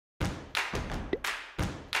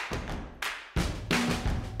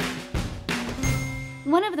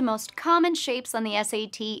One of the most common shapes on the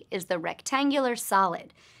SAT is the rectangular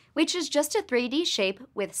solid, which is just a 3D shape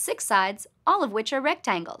with 6 sides, all of which are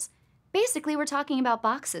rectangles. Basically, we're talking about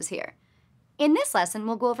boxes here. In this lesson,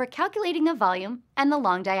 we'll go over calculating the volume and the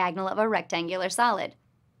long diagonal of a rectangular solid.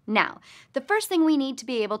 Now, the first thing we need to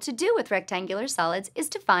be able to do with rectangular solids is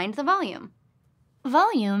to find the volume.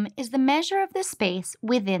 Volume is the measure of the space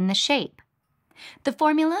within the shape. The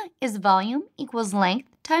formula is volume equals length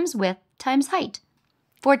times width times height.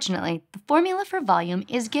 Fortunately, the formula for volume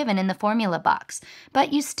is given in the formula box,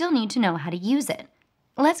 but you still need to know how to use it.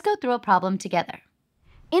 Let's go through a problem together.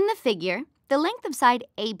 In the figure, the length of side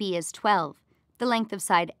AB is 12, the length of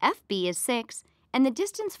side FB is 6, and the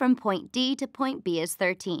distance from point D to point B is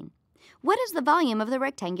 13. What is the volume of the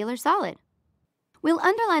rectangular solid? We'll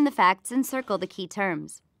underline the facts and circle the key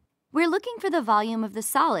terms. We're looking for the volume of the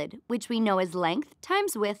solid, which we know is length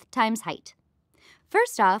times width times height.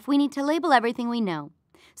 First off, we need to label everything we know.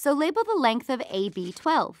 So label the length of AB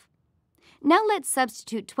 12. Now let's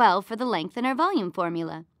substitute 12 for the length in our volume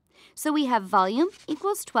formula. So we have volume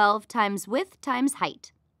equals 12 times width times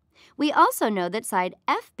height. We also know that side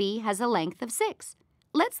FB has a length of 6.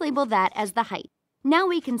 Let's label that as the height. Now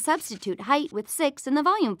we can substitute height with 6 in the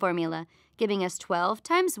volume formula, giving us 12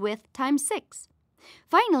 times width times 6.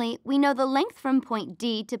 Finally, we know the length from point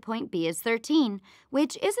D to point B is 13,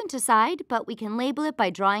 which isn't a side, but we can label it by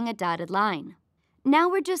drawing a dotted line. Now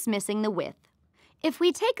we're just missing the width. If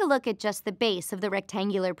we take a look at just the base of the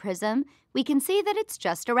rectangular prism, we can see that it's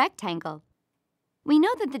just a rectangle. We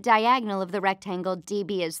know that the diagonal of the rectangle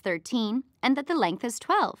DB is 13 and that the length is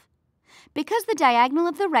 12. Because the diagonal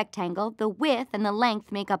of the rectangle, the width, and the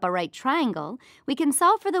length make up a right triangle, we can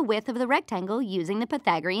solve for the width of the rectangle using the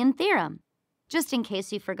Pythagorean theorem. Just in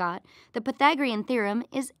case you forgot, the Pythagorean theorem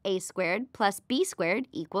is a squared plus b squared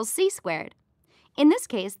equals c squared. In this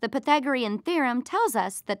case, the Pythagorean theorem tells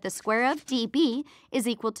us that the square of dB is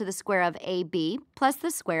equal to the square of AB plus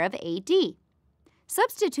the square of AD.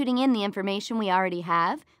 Substituting in the information we already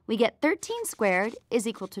have, we get 13 squared is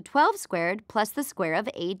equal to 12 squared plus the square of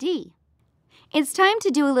AD. It's time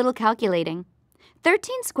to do a little calculating.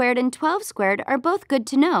 13 squared and 12 squared are both good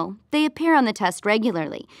to know. They appear on the test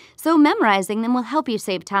regularly, so memorizing them will help you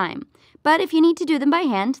save time. But if you need to do them by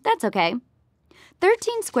hand, that's okay.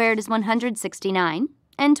 13 squared is 169,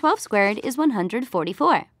 and 12 squared is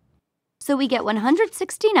 144. So we get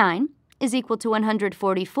 169 is equal to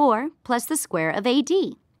 144 plus the square of AD.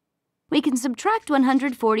 We can subtract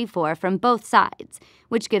 144 from both sides,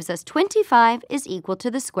 which gives us 25 is equal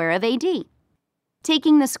to the square of AD.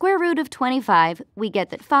 Taking the square root of 25, we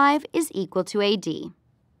get that 5 is equal to AD.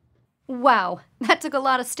 Wow, that took a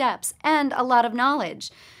lot of steps and a lot of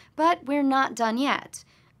knowledge. But we're not done yet.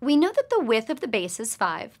 We know that the width of the base is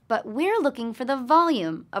 5, but we're looking for the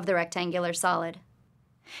volume of the rectangular solid.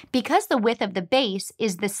 Because the width of the base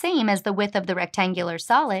is the same as the width of the rectangular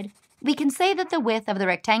solid, we can say that the width of the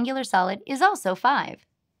rectangular solid is also 5.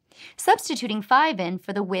 Substituting 5 in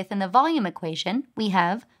for the width in the volume equation, we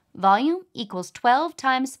have volume equals 12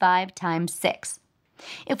 times 5 times 6.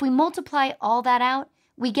 If we multiply all that out,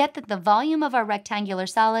 we get that the volume of our rectangular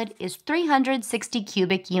solid is 360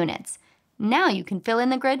 cubic units. Now you can fill in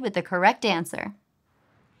the grid with the correct answer.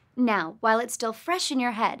 Now, while it's still fresh in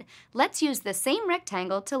your head, let's use the same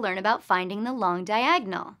rectangle to learn about finding the long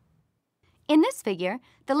diagonal. In this figure,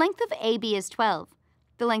 the length of AB is 12,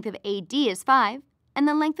 the length of AD is 5, and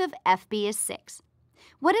the length of FB is 6.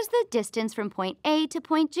 What is the distance from point A to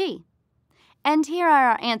point G? And here are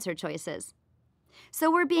our answer choices. So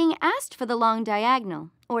we're being asked for the long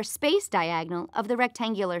diagonal, or space diagonal, of the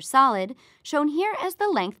rectangular solid, shown here as the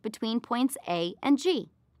length between points A and G.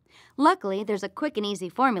 Luckily, there's a quick and easy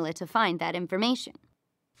formula to find that information.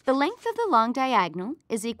 The length of the long diagonal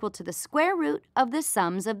is equal to the square root of the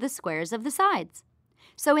sums of the squares of the sides.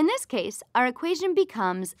 So in this case, our equation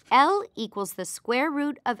becomes L equals the square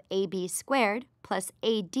root of AB squared plus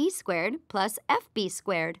AD squared plus FB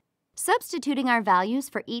squared. Substituting our values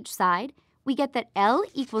for each side, we get that L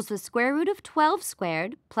equals the square root of 12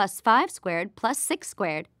 squared plus 5 squared plus 6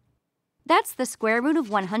 squared. That's the square root of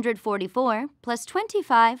 144 plus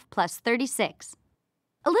 25 plus 36.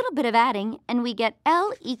 A little bit of adding, and we get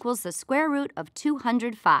L equals the square root of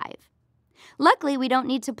 205. Luckily, we don't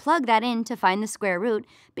need to plug that in to find the square root,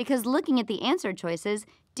 because looking at the answer choices,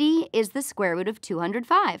 D is the square root of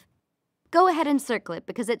 205. Go ahead and circle it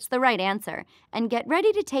because it's the right answer, and get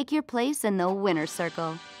ready to take your place in the winner's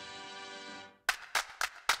circle.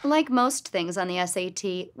 Like most things on the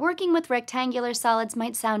SAT, working with rectangular solids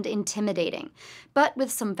might sound intimidating, but with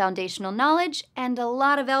some foundational knowledge and a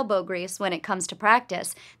lot of elbow grease when it comes to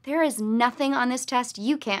practice, there is nothing on this test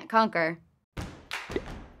you can't conquer.